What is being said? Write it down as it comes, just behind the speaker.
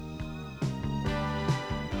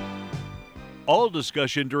All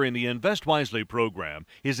discussion during the Invest Wisely program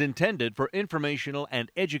is intended for informational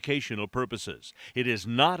and educational purposes. It is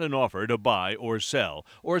not an offer to buy or sell,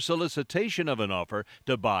 or solicitation of an offer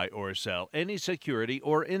to buy or sell any security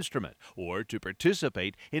or instrument, or to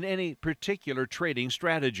participate in any particular trading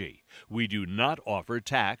strategy. We do not offer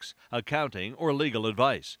tax, accounting, or legal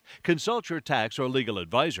advice. Consult your tax or legal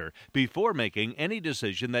advisor before making any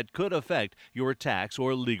decision that could affect your tax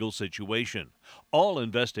or legal situation. All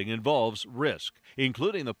investing involves risk,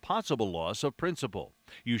 including the possible loss of principal.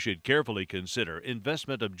 You should carefully consider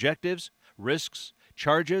investment objectives, risks,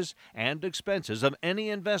 charges, and expenses of any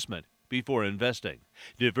investment before investing.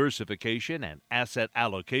 Diversification and asset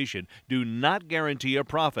allocation do not guarantee a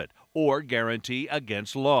profit or guarantee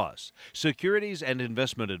against loss. Securities and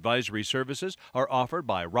investment advisory services are offered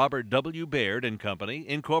by Robert W. Baird & Company,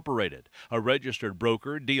 Incorporated, a registered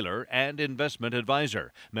broker, dealer, and investment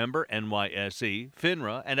advisor. Member NYSE,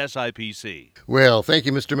 FINRA, and SIPC. Well, thank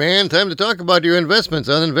you, Mr. Mann. Time to talk about your investments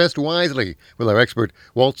on Invest Wisely with our expert,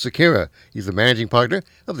 Walt Sakira. He's the managing partner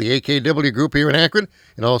of the AKW Group here in Akron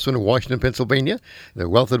and also in Washington, Pennsylvania. They're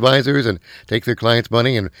wealth advisors and take their clients'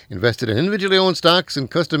 money and invest it in individually owned stocks and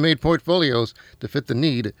custom-made portfolios to fit the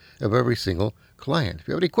need of every single client. If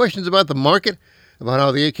you have any questions about the market, about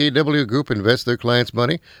how the AKW Group invests their clients'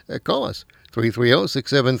 money, call us.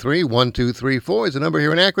 330-673-1234 is the number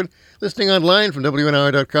here in Akron. Listening online from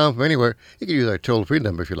WNR.com from anywhere. You can use our toll-free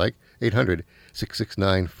number if you like,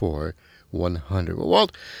 800-669-4100. Well,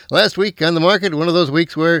 Walt, last week on the market, one of those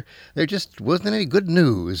weeks where there just wasn't any good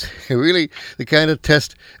news. Really the kind of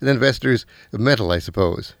test an investor's mettle, I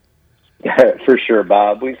suppose. For sure,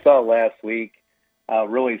 Bob. We saw last week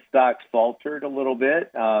really stocks faltered a little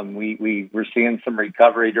bit. We were seeing some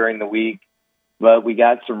recovery during the week, but we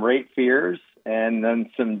got some rate fears and then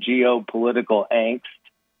some geopolitical angst,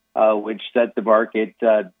 which set the market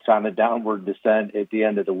on a downward descent at the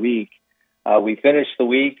end of the week. We finished the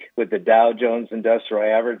week with the Dow Jones Industrial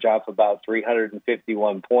Average off about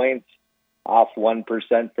 351 points, off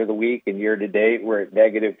 1% for the week, and year to date we're at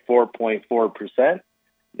negative 4.4%.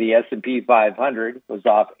 The S&P 500 was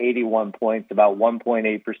off 81 points, about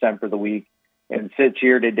 1.8% for the week, and sits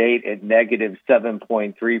year to date at negative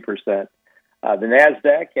 7.3%. The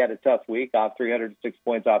NASDAQ had a tough week, off 306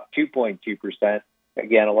 points, off 2.2%.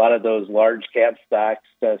 Again, a lot of those large cap stocks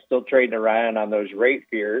still trading around on those rate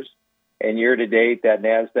fears. And year to date, that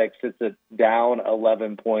NASDAQ sits at down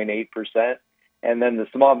 11.8%. And then the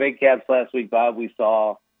small big caps last week, Bob, we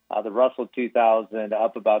saw the Russell 2000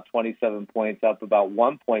 up about 27 points, up about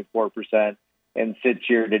 1.4%, and sits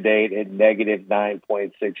year to date at negative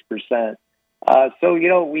 9.6%. So,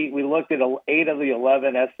 we looked at 8 of the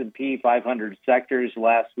 11 S&P 500 sectors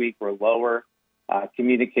last week were lower.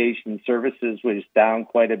 Communication services was down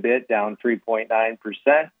quite a bit, down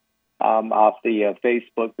 3.9%. Off the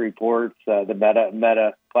Facebook reports, the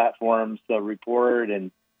Meta platforms report,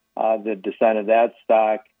 and the descent of that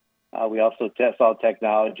stock. We also saw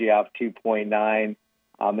technology off 2.9.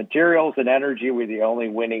 Materials and energy were the only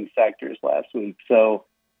winning sectors last week. So,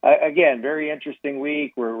 again, very interesting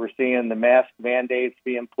week. We're seeing the mask mandates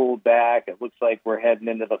being pulled back. It looks like we're heading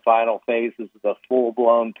into the final phases of the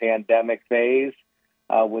full-blown pandemic phase,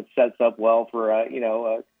 which sets up well for a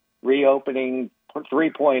reopening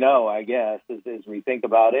 3.0, I guess, as we think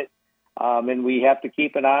about it. And we have to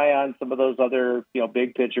keep an eye on some of those other,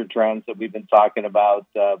 big picture trends that we've been talking about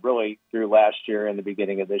really through last year and the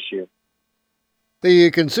beginning of this year.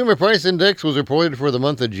 The Consumer Price Index was reported for the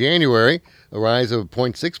month of January, a rise of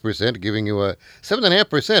 0.6%, giving you a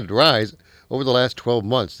 7.5% rise over the last 12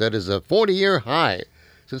 months. That is a 40-year high.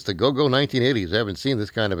 Since the go-go 1980s, I haven't seen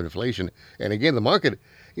this kind of inflation. And again, the market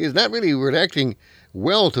is not really reacting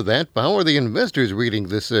well to that. But how are the investors reading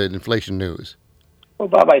this inflation news? Well,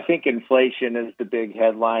 Bob, I think inflation is the big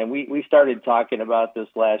headline. We started talking about this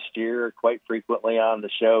last year quite frequently on the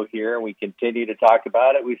show here. We continue to talk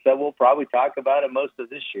about it. We said we'll probably talk about it most of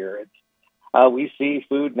this year. We see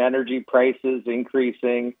food and energy prices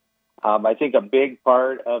increasing. I think a big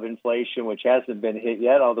part of inflation, which hasn't been hit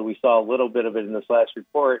yet, although we saw a little bit of it in this last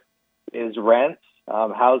report, is rents,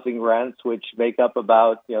 housing rents, which make up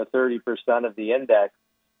about 30% of the index.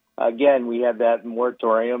 Again, we have that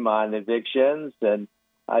moratorium on evictions, and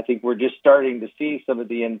I think we're just starting to see some of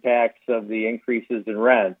the impacts of the increases in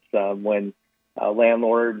rents. When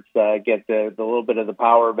landlords get the little bit of the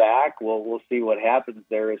power back, we'll see what happens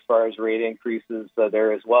there as far as rate increases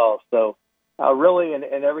there as well. So really, in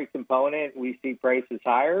every component, we see prices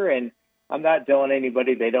higher, and I'm not telling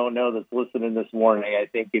anybody they don't know that's listening this morning. I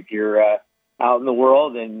think if you're out in the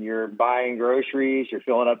world and you're buying groceries, you're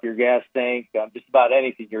filling up your gas tank, just about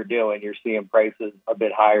anything you're doing, you're seeing prices a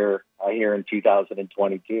bit higher here in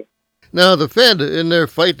 2022. Now, the Fed, in their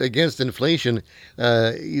fight against inflation,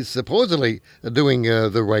 is supposedly doing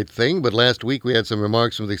the right thing. But last week we had some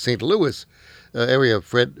remarks from the St. Louis area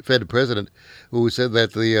Fed president who said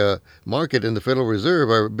that the market and the Federal Reserve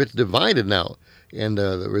are a bit divided now. And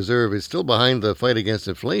the Reserve is still behind the fight against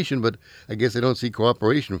inflation, but I guess they don't see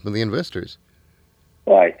cooperation from the investors.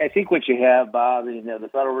 Well, I think what you have, Bob, the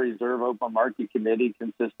Federal Reserve Open Market Committee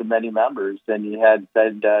consists of many members, and you had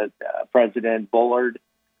Fed President Bullard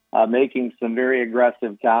making some very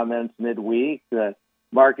aggressive comments midweek. The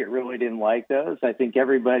market really didn't like those. I think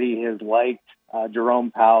everybody has liked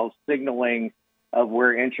Jerome Powell's signaling of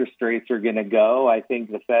where interest rates are going to go. I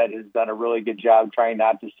think the Fed has done a really good job trying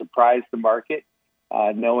not to surprise the market,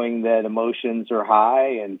 knowing that emotions are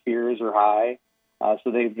high and fears are high.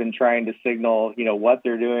 So they've been trying to signal, what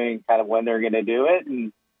they're doing, kind of when they're going to do it.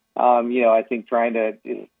 And, I think trying to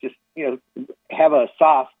just, have a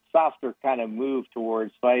softer kind of move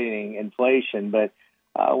towards fighting inflation. But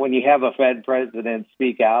when you have a Fed president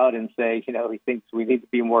speak out and say, he thinks we need to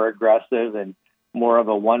be more aggressive and more of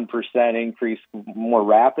a 1% increase more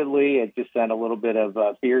rapidly, it just sent a little bit of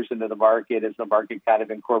fears into the market as the market kind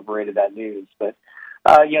of incorporated that news. But,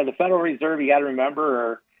 the Federal Reserve, you got to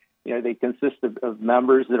remember, they consist of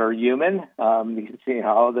members that are human. You can see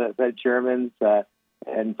how the Fed chairmen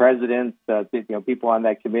and presidents, people on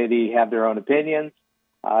that committee have their own opinions.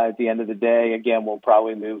 At the end of the day, again, we'll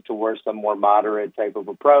probably move towards some more moderate type of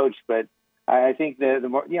approach. But I think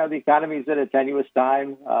the economy is at a tenuous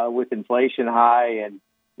time with inflation high, and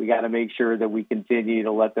we got to make sure that we continue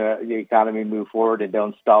to let the economy move forward and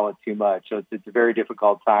don't stall it too much. So it's a very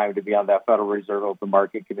difficult time to be on that Federal Reserve Open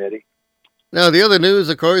Market Committee. Now, the other news,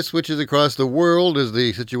 of course, which is across the world, is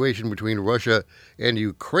the situation between Russia and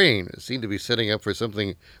Ukraine. It seemed to be setting up for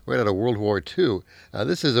something right out of World War II.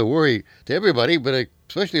 This is a worry to everybody, but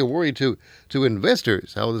especially a worry to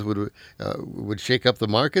investors, how this would shake up the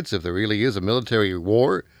markets if there really is a military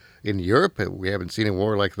war in Europe. We haven't seen a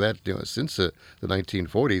war like that since the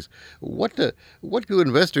 1940s. What do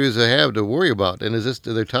investors have to worry about, and is this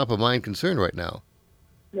their top-of-mind concern right now?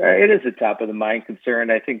 It is a top-of-the-mind concern.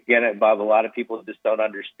 I think, again, Bob, a lot of people just don't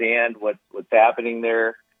understand what's happening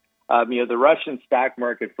there. The Russian stock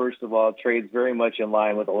market, first of all, trades very much in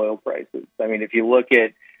line with oil prices. I mean, if you look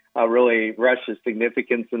at really Russia's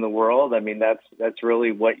significance in the world, I mean, that's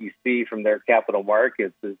really what you see from their capital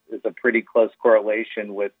markets is a pretty close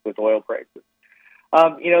correlation with oil prices.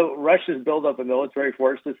 Russia's buildup of military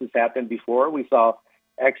forces has happened before. We saw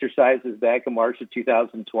exercises back in March of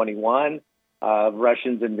 2021.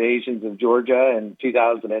 Russians' invasions of Georgia in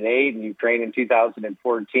 2008 and Ukraine in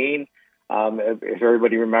 2014. If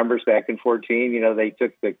everybody remembers, back in 2014, they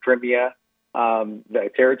took the Crimea,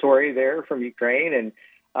 the territory there from Ukraine.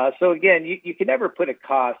 And so, again, you can never put a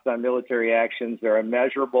cost on military actions. They're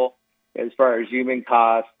immeasurable as far as human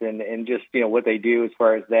cost and just, what they do as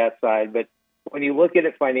far as that side. But when you look at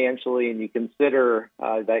it financially and you consider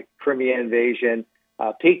that Crimea invasion,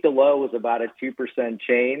 peak to low was about a 2%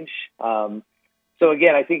 change. So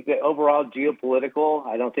again, I think the overall geopolitical,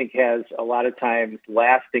 I don't think has a lot of times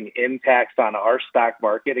lasting impacts on our stock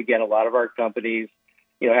market. Again, a lot of our companies,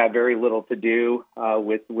 have very little to do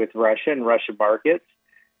with Russia and Russian markets.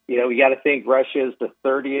 You got to think Russia is the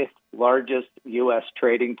 30th largest U.S.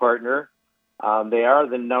 trading partner. They are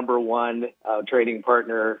the number one trading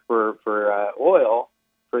partner for oil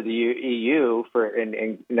for the EU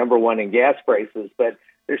and number one in gas prices, but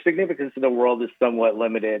their significance in the world is somewhat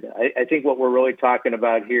limited. I think what we're really talking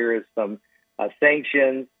about here is some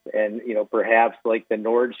sanctions and, perhaps like the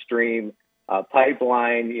Nord Stream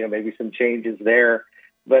pipeline, maybe some changes there.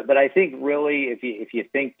 But I think really if you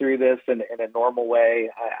think through this in a normal way,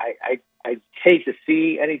 I hate to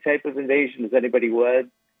see any type of invasion as anybody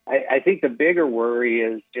would. I think the bigger worry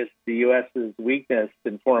is just the U.S.'s weakness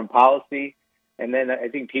in foreign policy. And then I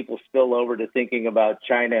think people spill over to thinking about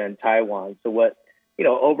China and Taiwan. So what,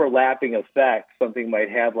 overlapping effects something might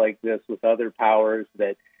have like this with other powers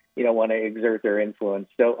that, want to exert their influence.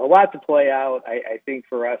 So a lot to play out. I think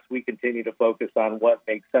for us, we continue to focus on what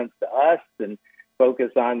makes sense to us and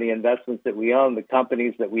focus on the investments that we own, the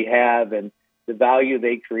companies that we have, and the value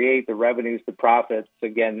they create, the revenues, the profits.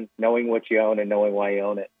 Again, knowing what you own and knowing why you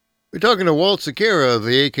own it. We're talking to Walt Secura of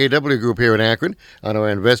the AKW Group here in Akron on our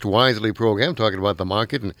Invest Wisely program, talking about the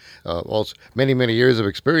market and Walt's many, many years of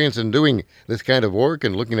experience in doing this kind of work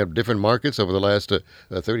and looking at different markets over the last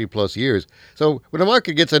 30-plus years. So when the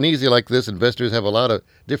market gets uneasy like this, investors have a lot of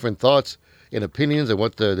different thoughts and opinions on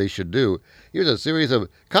what they should do. Here's a series of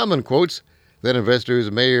common quotes that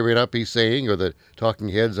investors may or may not be saying, or the talking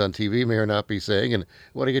heads on TV may or not be saying, and I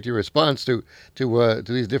want to get your response to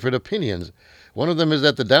these different opinions. One of them is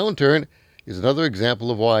that the downturn is another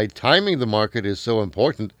example of why timing the market is so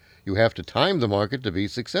important. You have to time the market to be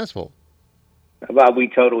successful. Bob, we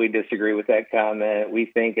totally disagree with that comment. We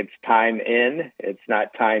think it's time in, it's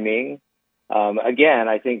not timing. Again,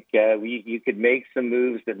 I think you could make some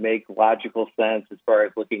moves that make logical sense as far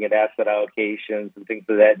as looking at asset allocations and things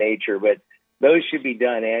of that nature, but those should be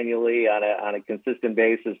done annually on a consistent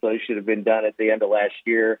basis. Those should have been done at the end of last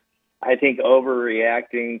year. I think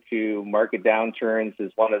overreacting to market downturns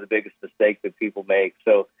is one of the biggest mistakes that people make.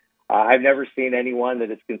 So I've never seen anyone that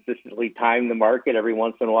has consistently timed the market. Every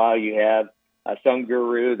once in a while you have some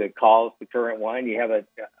guru that calls the current one. You have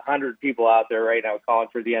 100 people out there right now calling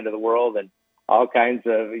for the end of the world and all kinds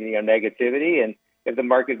of negativity. And if the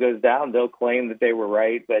market goes down, they'll claim that they were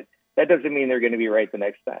right, but that doesn't mean they're going to be right the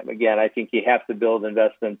next time. Again, I think you have to build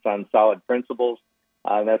investments on solid principles.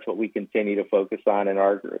 That's what we continue to focus on in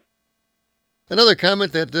our group. Another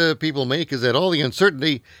comment that people make is that all the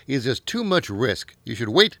uncertainty is just too much risk. You should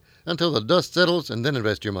wait until the dust settles and then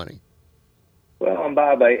invest your money. Well, and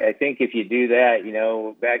Bob, I think if you do that,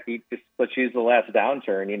 let's use the last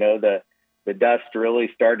downturn. The dust really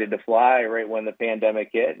started to fly right when the pandemic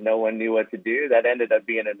hit. No one knew what to do. That ended up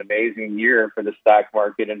being an amazing year for the stock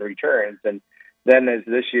market and returns. And then as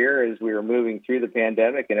we were moving through the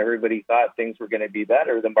pandemic and everybody thought things were going to be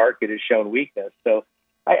better, the market has shown weakness. So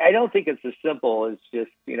I don't think it's as simple as just,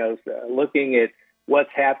 looking at what's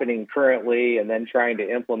happening currently and then trying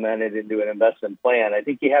to implement it into an investment plan. I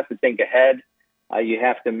think you have to think ahead. You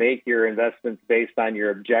have to make your investments based on your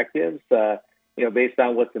objectives, based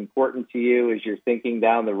on what's important to you as you're thinking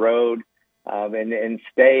down the road, and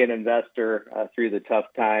stay an investor through the tough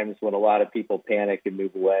times when a lot of people panic and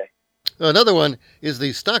move away. Another one is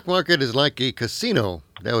the stock market is like a casino.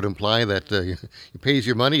 That would imply that you pays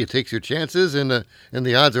your money, it takes your chances, and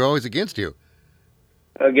the odds are always against you.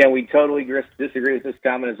 Again, we totally disagree with this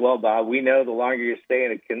comment as well, Bob. We know the longer you stay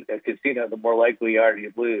in a casino, the more likely you are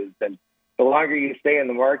to lose. And the longer you stay in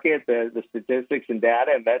the market, the statistics and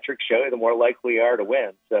data and metrics show you the more likely you are to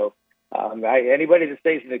win. So anybody that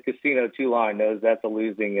stays in the casino too long knows that's a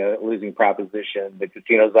losing proposition. The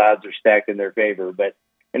casino's odds are stacked in their favor, but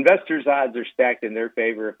investors' odds are stacked in their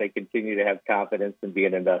favor if they continue to have confidence and be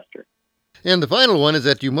an investor. And the final one is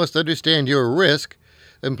that you must understand your risk,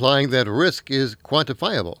 implying that risk is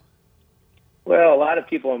quantifiable. Well, a lot of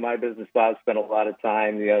people in my business, Bob, spend a lot of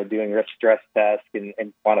time, doing risk stress tests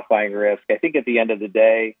and quantifying risk. I think at the end of the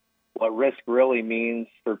day, what risk really means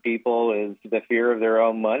for people is the fear of their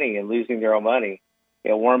own money and losing their own money.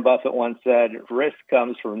 Warren Buffett once said, risk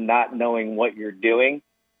comes from not knowing what you're doing.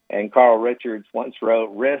 And Carl Richards once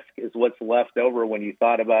wrote, risk is what's left over when you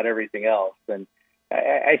thought about everything else. And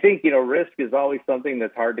I think, risk is always something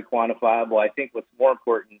that's hard to quantifiable. I think what's more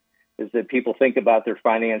important is that people think about their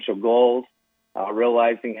financial goals,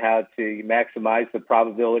 realizing how to maximize the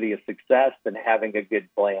probability of success and having a good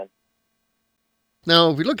plan.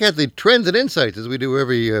 Now, if we look at the trends and insights, as we do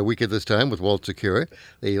every week at this time with Walt Secura,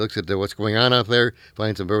 he looks at what's going on out there,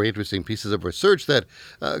 finds some very interesting pieces of research that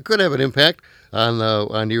could have an impact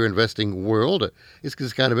on your investing world. This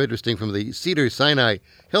is kind of interesting from the Cedars-Sinai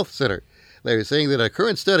Health Center. They're saying that a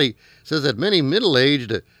current study says that many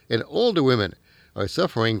middle-aged and older women are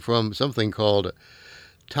suffering from something called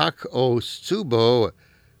Takotsubo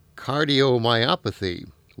cardiomyopathy,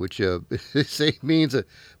 which they say means a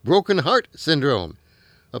broken heart syndrome,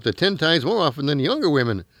 up to 10 times more often than younger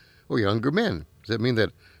women or younger men. Does that mean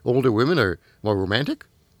that older women are more romantic?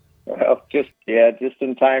 Well, just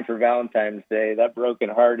in time for Valentine's Day. That broken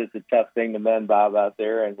heart is a tough thing to mend, Bob, out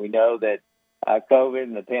there. And we know that COVID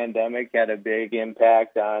and the pandemic had a big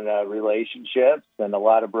impact on relationships and a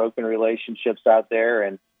lot of broken relationships out there.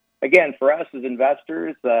 And again, for us as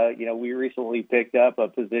investors, we recently picked up a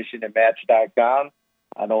position at Match.com,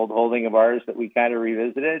 an old holding of ours that we kind of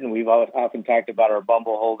revisited, and we've often talked about our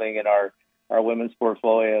Bumble holding and our women's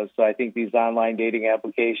portfolio. So I think these online dating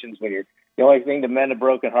applications, when the only thing to mend a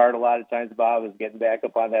broken heart a lot of times, Bob, is getting back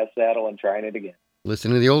up on that saddle and trying it again.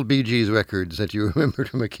 Listen to the old Bee Gees records that you remembered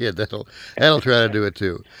from a kid. That'll try to do it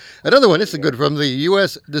too. Another one, this is good, from the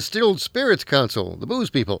U.S. Distilled Spirits Council, the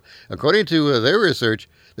booze people. According to their research,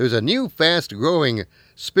 there's a new fast-growing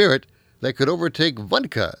spirit that could overtake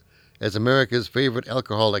vodka as America's favorite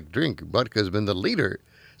alcoholic drink. Vodka has been the leader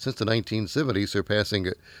since the 1970s, surpassing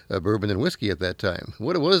bourbon and whiskey at that time.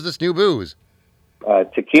 What is this new booze?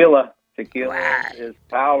 Tequila. Tequila is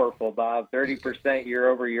powerful, Bob. 30%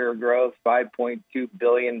 year-over-year growth, $5.2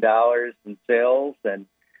 billion in sales. And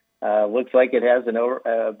Looks like it has an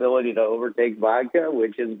ability to overtake vodka,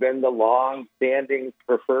 which has been the long-standing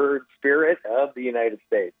preferred spirit of the United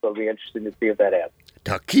States. So it'll be interesting to see if that happens.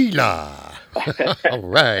 Tequila. All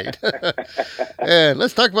right. And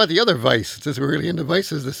let's talk about the other vice, since we're really into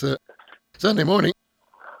vices this Sunday morning.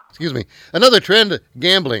 Excuse me. Another trend,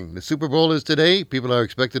 gambling. The Super Bowl is today. People are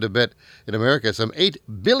expected to bet in America some $8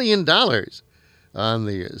 billion on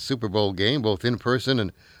the Super Bowl game, both in person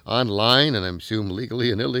and online, and I'm assuming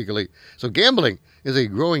legally and illegally. So gambling is a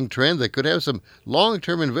growing trend that could have some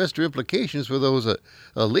long-term investor implications for those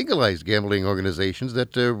legalized gambling organizations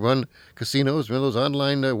that run casinos, run those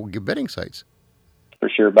online betting sites. For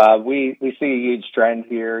sure, Bob. We see a huge trend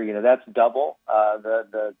here. That's double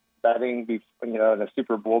the betting, in the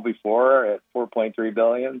Super Bowl before at $4.3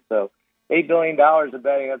 billion. So $8 billion of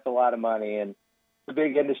betting, that's a lot of money. And it's a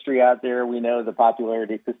big industry out there. We know the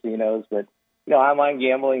popularity of casinos, but online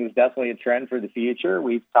gambling is definitely a trend for the future.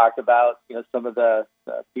 We've talked about, some of the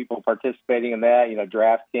people participating in that,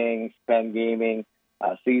 DraftKings, Penn Gaming,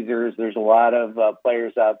 Caesars. There's a lot of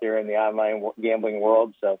players out there in the online gambling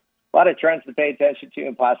world. So a lot of trends to pay attention to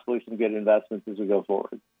and possibly some good investments as we go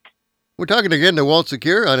forward. We're talking again to Walt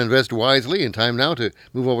Secure on Invest Wisely, and time now to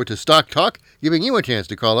move over to Stock Talk, giving you a chance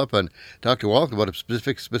to call up and talk to Walt about a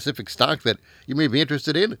specific stock that you may be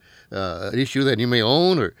interested in, an issue that you may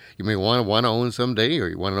own or you may want to own someday, or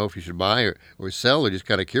you want to know if you should buy or sell, or just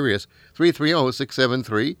kind of curious.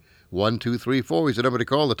 330-673-1234 is the number to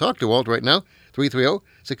call to talk to Walt right now.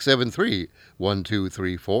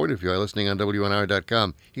 330-673-1234. And if you're listening on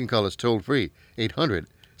WNR.com, you can call us toll-free,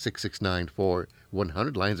 800-669-4100.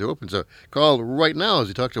 Lines are open, so call right now as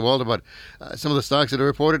we talk to Walt about some of the stocks that have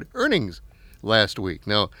reported earnings last week.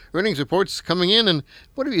 Now, earnings reports coming in, and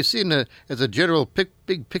what have you seen as a general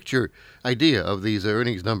big picture idea of these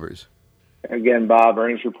earnings numbers? Again, Bob,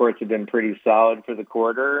 earnings reports have been pretty solid for the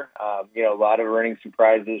quarter. A lot of earnings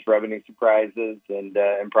surprises, revenue surprises, and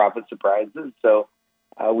profit surprises. So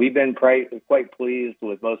we've been quite pleased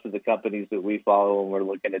with most of the companies that we follow when we're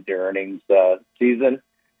looking at their earnings season.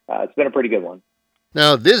 It's been a pretty good one.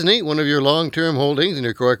 Now, Disney, one of your long-term holdings in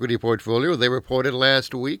your core equity portfolio, they reported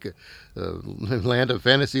last week, land of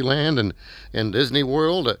Fantasyland and Disney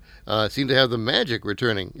World seem to have the magic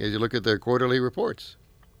returning as you look at their quarterly reports.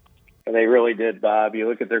 They really did, Bob. You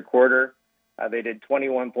look at their quarter, they did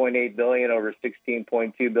 $21.8 billion over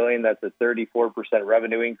 $16.2 billion. That's a 34%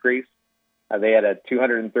 revenue increase. They had a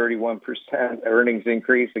 231% earnings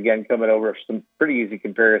increase, again, coming over some pretty easy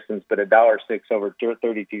comparisons, but $1.06 over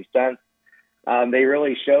 32 cents. They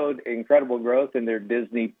really showed incredible growth in their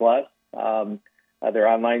Disney Plus, their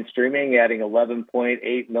online streaming, adding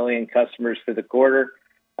 11.8 million customers for the quarter,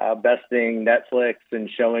 besting Netflix and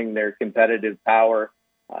showing their competitive power.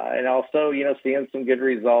 And also, seeing some good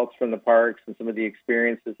results from the parks and some of the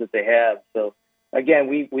experiences that they have. So, again,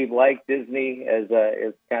 we've liked Disney as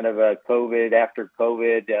kind of a after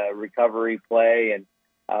COVID recovery play, and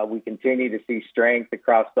we continue to see strength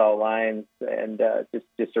across all lines, and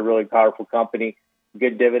just a really powerful company.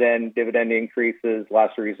 Good dividend increases.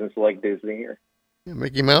 Lots of reasons to like Disney here. Yeah,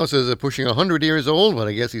 Mickey Mouse is pushing 100 years old, but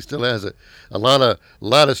I guess he still has a lot of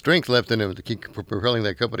strength left in him to keep propelling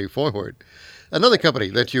that company forward. Another company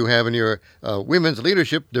that you have in your women's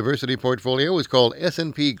leadership diversity portfolio is called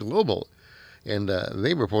S&P Global, and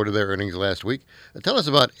they reported their earnings last week. Tell us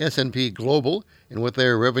about S&P Global and what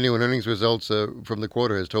their revenue and earnings results from the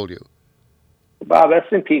quarter has told you. Bob,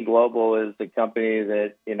 S&P Global is the company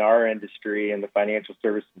that in our industry, in the financial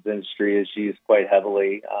services industry, is used quite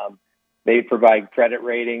heavily. They provide credit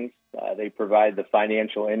ratings. They provide the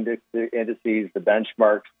financial indices, the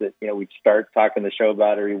benchmarks that we start talking the show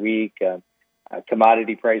about every week,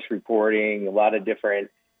 commodity price reporting, a lot of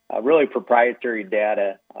different really proprietary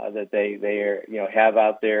data that they have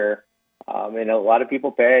out there. And a lot of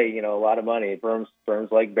people pay, a lot of money. Firms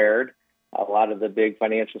like Baird, a lot of the big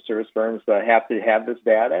financial service firms have to have this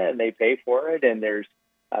data, and they pay for it. And there's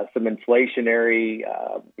some inflationary,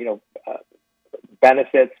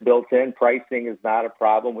 benefits built in. Pricing is not a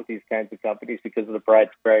problem with these kinds of companies because of the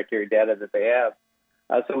proprietary data that they have.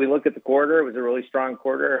 So we look at the quarter. It was a really strong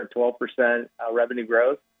quarter, 12% revenue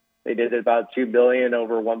growth. They did about $2 billion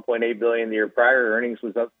over $1.8 billion the year prior. Earnings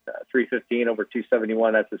was up $315 over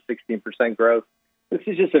 $271. That's a 16% growth. This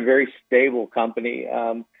is just a very stable company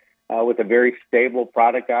with a very stable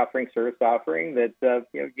product offering, service offering that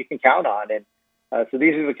you can count on. And so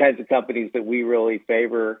these are the kinds of companies that we really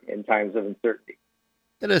favor in times of uncertainty.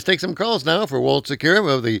 Let's take some calls now for Walt Secure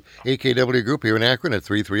of the AKW Group here in Akron at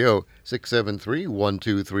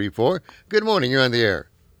 330-673-1234. Good morning. You're on the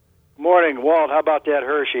air. Morning, Walt. How about that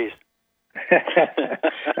Hershey's?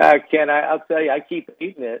 Ken, I'll tell you, I keep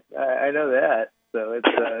eating it. I know that. So it's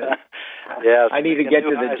yeah. I need to get to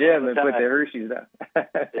the gym and put the Hershey's on.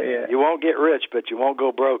 Yeah. You won't get rich, but you won't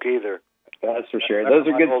go broke either. That's for sure. Those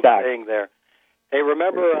are good stocks. There. Hey,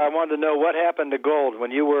 remember, I wanted to know what happened to gold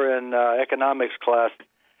when you were in economics class,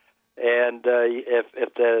 and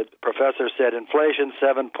if the professor said inflation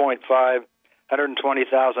 7.5,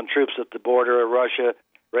 120,000 troops at the border of Russia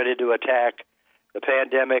ready to attack, the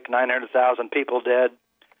pandemic, 900,000 people dead,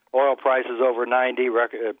 oil prices over 90,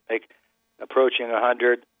 approaching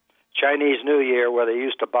 100, Chinese New Year where they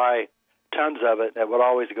used to buy tons of it, that would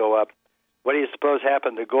always go up. What do you suppose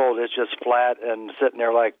happened to gold? It's just flat and sitting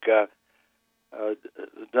there like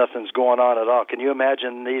nothing's going on at all. Can you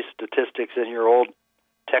imagine these statistics in your old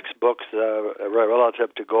textbooks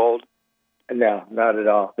relative to gold? No, not at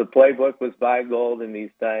all. The playbook was buy gold in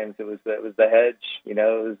these times. It was the hedge. It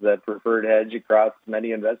was the preferred hedge across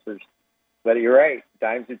many investors. But you're right.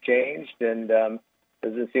 Times have changed, and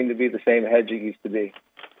doesn't seem to be the same hedge it used to be.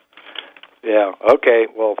 Yeah. Okay.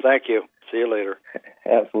 Well, thank you. See you later.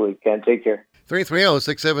 Absolutely, Ken. Take care.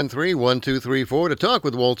 330-673-1234 to talk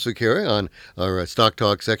with Walt Secura on our Stock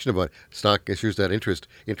Talk section about stock issues that interest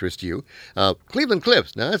you. Cleveland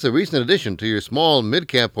Cliffs, now that's a recent addition to your small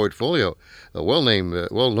mid-cap portfolio, a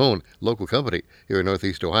well-known local company here in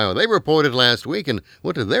Northeast Ohio. They reported last week, and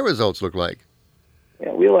what did their results look like?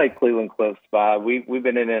 Yeah, we like Cleveland Cliffs, Bob. We've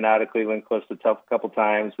been in and out of Cleveland Cliffs a couple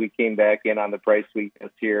times. We came back in on the price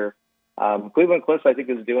weakness here. Cleveland Cliffs, I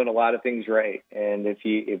think, is doing a lot of things right. And if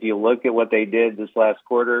you look at what they did this last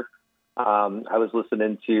quarter, I was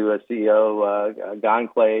listening to a CEO,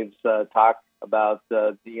 Gonclaves, talk about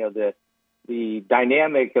the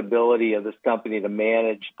dynamic ability of this company to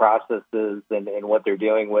manage processes and what they're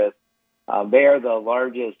doing with. They are the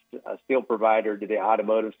largest steel provider to the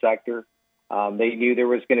automotive sector. They knew there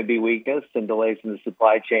was going to be weakness and delays in the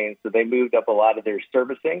supply chain, so they moved up a lot of their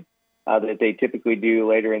servicing that they typically do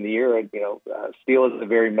later in the year. Steel is a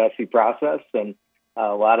very messy process, and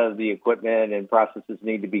a lot of the equipment and processes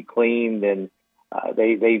need to be cleaned. And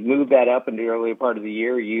they moved that up in the earlier part of the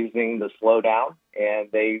year using the slowdown,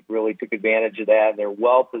 and they really took advantage of that. They're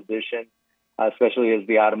well positioned, especially as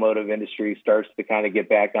the automotive industry starts to kind of get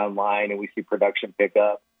back online and we see production pick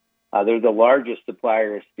up. They're the largest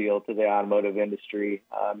supplier of steel to the automotive industry,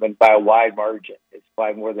 and by a wide margin. It's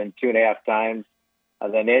by more than 2.5 times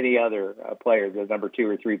than any other player, the number 2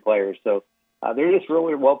 or 3 players. So they're just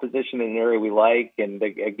really well positioned in an area we like. And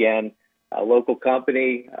again, a local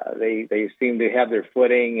company, they seem to have their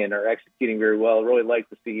footing and are executing very well. I really like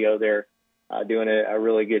the CEO there, doing a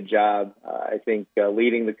really good job. I think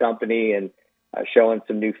leading the company and showing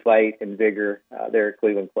some new fight and vigor there at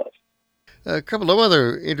Cleveland Cliffs. A couple of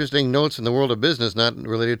other interesting notes in the world of business, not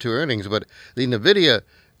related to earnings, but the NVIDIA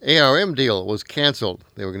ARM deal was canceled.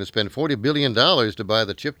 They were going to spend $40 billion to buy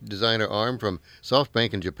the chip designer ARM from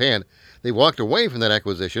SoftBank in Japan. They walked away from that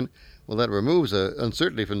acquisition. Well, that removes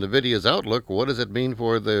uncertainty from NVIDIA's outlook. What does it mean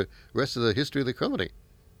for the rest of the history of the company?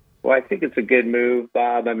 Well, I think it's a good move,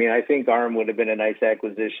 Bob. I mean, I think ARM would have been a nice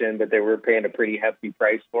acquisition, but they were paying a pretty hefty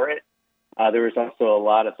price for it. There was also a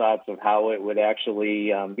lot of thoughts of how it would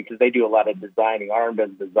actually, because they do a lot of designing. ARM does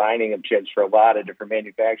designing of chips for a lot of different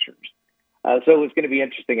manufacturers. So it was going to be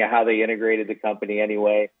interesting how they integrated the company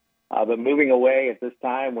anyway. But moving away at this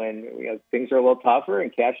time when things are a little tougher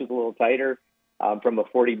and cash is a little tighter, from a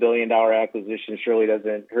 $40 billion acquisition surely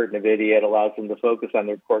doesn't hurt NVIDIA. It allows them to focus on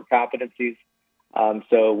their core competencies.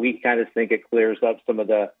 So we kind of think it clears up some of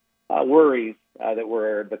the worries that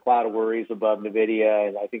were the cloud of worries above NVIDIA,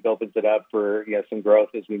 and I think opens it up for some growth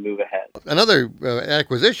as we move ahead. Another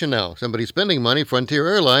acquisition now. Somebody spending money. Frontier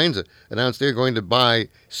Airlines announced they're going to buy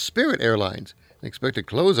Spirit Airlines. They expect to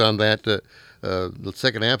close on that the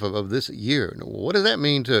second half of this year. What does that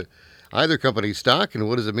mean to either company's stock, and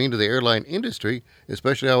what does it mean to the airline industry,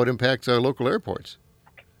 especially how it impacts our local airports?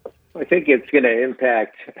 I think it's going to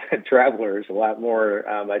impact travelers a lot more.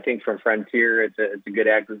 I think from Frontier, it's a good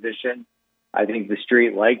acquisition. I think the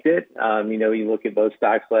street liked it. You look at both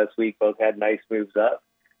stocks last week, both had nice moves up.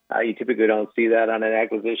 You typically don't see that on an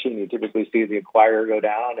acquisition. You typically see the acquirer go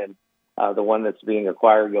down and the one that's being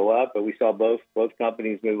acquired go up. But we saw both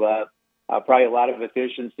companies move up. Probably a lot of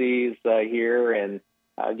efficiencies here. And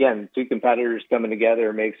again, 2 competitors coming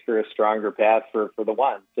together makes for a stronger path for the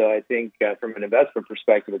one. So I think from an investment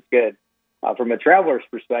perspective, it's good. From a traveler's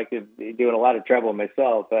perspective, doing a lot of travel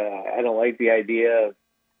myself, I don't like the idea of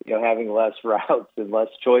having less routes and less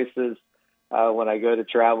choices when I go to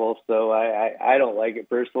travel. So I don't like it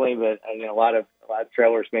personally, but a lot of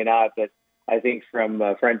travelers may not. But I think from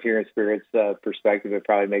Frontier and Spirit's perspective, it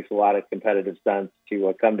probably makes a lot of competitive sense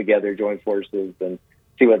to come together, join forces, and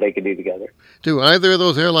see what they can do together. Do either of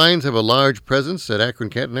those airlines have a large presence at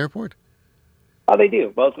Akron-Canton Airport? They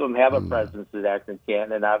do. Both of them have a presence at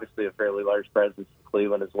Akron-Canton, and obviously a fairly large presence in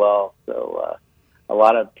Cleveland as well. So a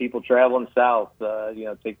lot of people traveling south,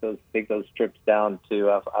 take those trips down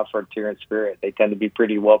to Frontier and Spirit. They tend to be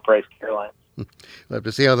pretty well-priced airlines. We'll have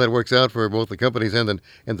to see how that works out for both the companies and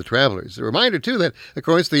the travelers. A reminder, too, that, of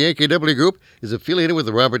course, the AKW Group is affiliated with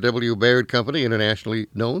the Robert W. Baird Company, internationally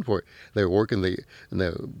known for their work in the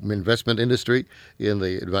investment industry, in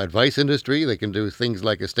the advice industry. They can do things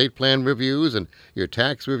like estate plan reviews and your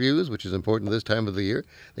tax reviews, which is important this time of the year.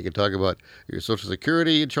 They can talk about your Social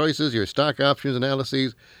Security choices, your stock options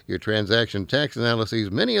analyses, your transaction tax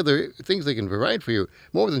analyses, many other things they can provide for you,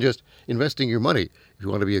 more than just investing your money if you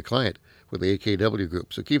want to be a client with the AKW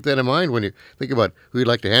Group. So keep that in mind when you think about who you'd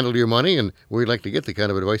like to handle your money and where you'd like to get the kind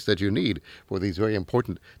of advice that you need for these very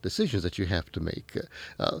important decisions that you have to make.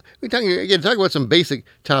 We talk about some basic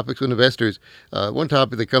topics with investors. One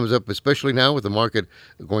topic that comes up, especially now with the market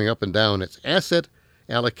going up and down, it's asset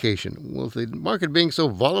allocation. Well, with the market being so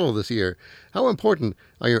volatile this year, how important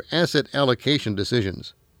are your asset allocation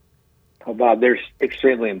decisions? Oh, Bob, they're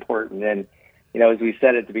extremely important. And as we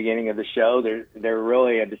said at the beginning of the show, they're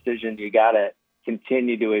really a decision you got to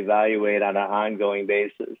continue to evaluate on an ongoing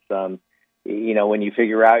basis. When you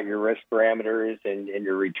figure out your risk parameters and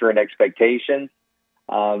your return expectations,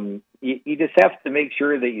 you just have to make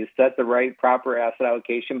sure that you set the right proper asset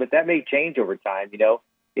allocation, but that may change over time.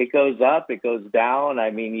 It goes up, it goes down.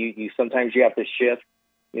 I mean, you sometimes you have to shift,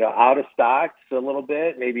 out of stocks a little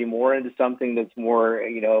bit, maybe more into something that's more,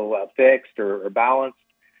 fixed or balanced.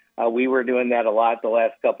 We were doing that a lot the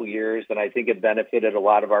last couple of years, and I think it benefited a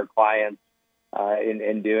lot of our clients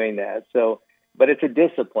in doing that. So, but it's a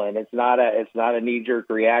discipline. It's not a knee-jerk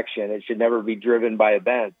reaction. It should never be driven by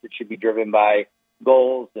events. It should be driven by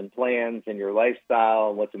goals and plans and your lifestyle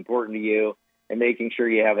and what's important to you, and making sure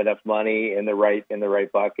you have enough money in the right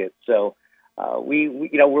bucket. So,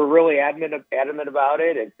 we're really adamant about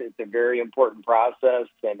it. It's a very important process,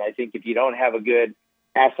 and I think if you don't have a good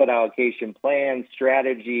asset allocation plan,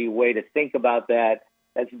 strategy, way to think about that,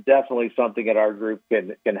 that's definitely something that our group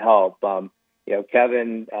can help.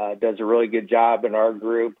 Kevin does a really good job in our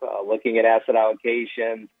group looking at asset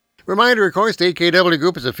allocation. Reminder, of course, the AKW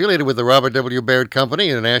Group is affiliated with the Robert W. Baird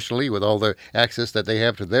Company internationally with all the access that they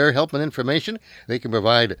have to their help and information. They can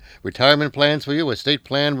provide retirement plans for you, estate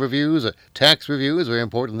plan reviews, tax reviews, very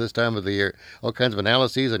important this time of the year, all kinds of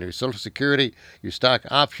analyses on your Social Security, your stock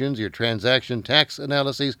options, your transaction tax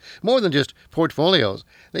analyses, more than just portfolios.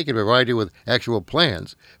 They can provide you with actual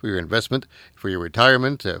plans for your investment, for your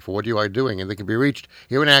retirement, for what you are doing. And they can be reached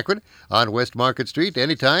here in Akron on West Market Street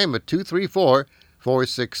anytime at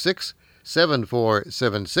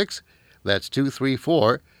 234-466-7476. That's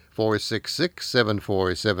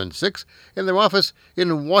 234-466-7476. In their office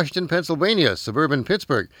in Washington, Pennsylvania, suburban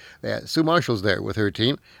Pittsburgh. Sue Marshall's there with her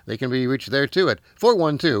team. They can be reached there, too, at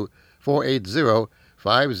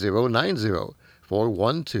 412-480-5090.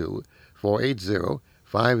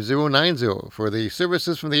 412-480-5090 for the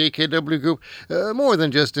services from the AKW Group. More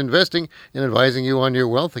than just investing and advising you on your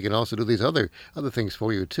wealth, they can also do these other things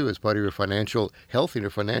for you, too, as part of your financial health and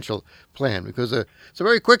your financial plan. Because so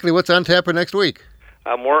very quickly, what's on tap for next week?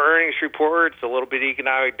 More earnings reports, a little bit of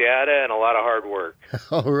economic data, and a lot of hard work.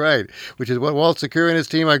 All right, which is what Walt Secure and his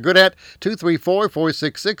team are good at.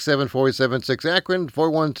 234-466-7476 Akron,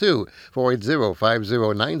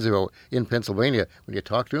 412-480-5090 in Pennsylvania. When you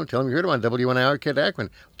talk to them, tell them you heard them on WNIR Kid Akron.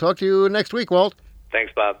 We'll talk to you next week, Walt.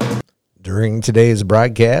 Thanks, Bob. During today's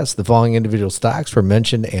broadcast, the following individual stocks were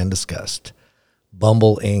mentioned and discussed.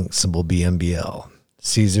 Bumble Inc., symbol BMBL.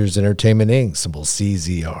 Caesars Entertainment Inc., symbol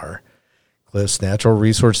CZR. Cliffs Natural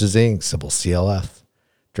Resources Inc., symbol CLF.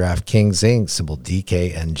 DraftKings Inc., symbol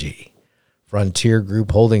DKNG. Frontier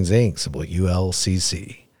Group Holdings Inc., symbol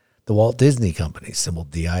ULCC. The Walt Disney Company, symbol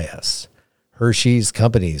DIS. Hershey's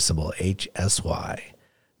Company, symbol HSY.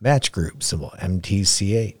 Match Group, symbol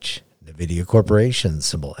MTCH. NVIDIA Corporation,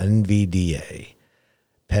 symbol NVDA.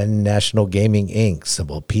 Penn National Gaming Inc.,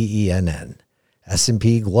 symbol PENN.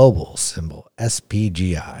 S&P Global, symbol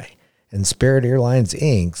SPGI. And Spirit Airlines,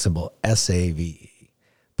 Inc., symbol SAVE.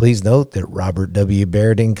 Please note that Robert W.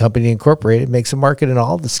 Baird & Company Incorporated makes a market in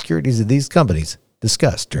all the securities of these companies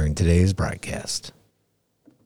discussed during today's broadcast.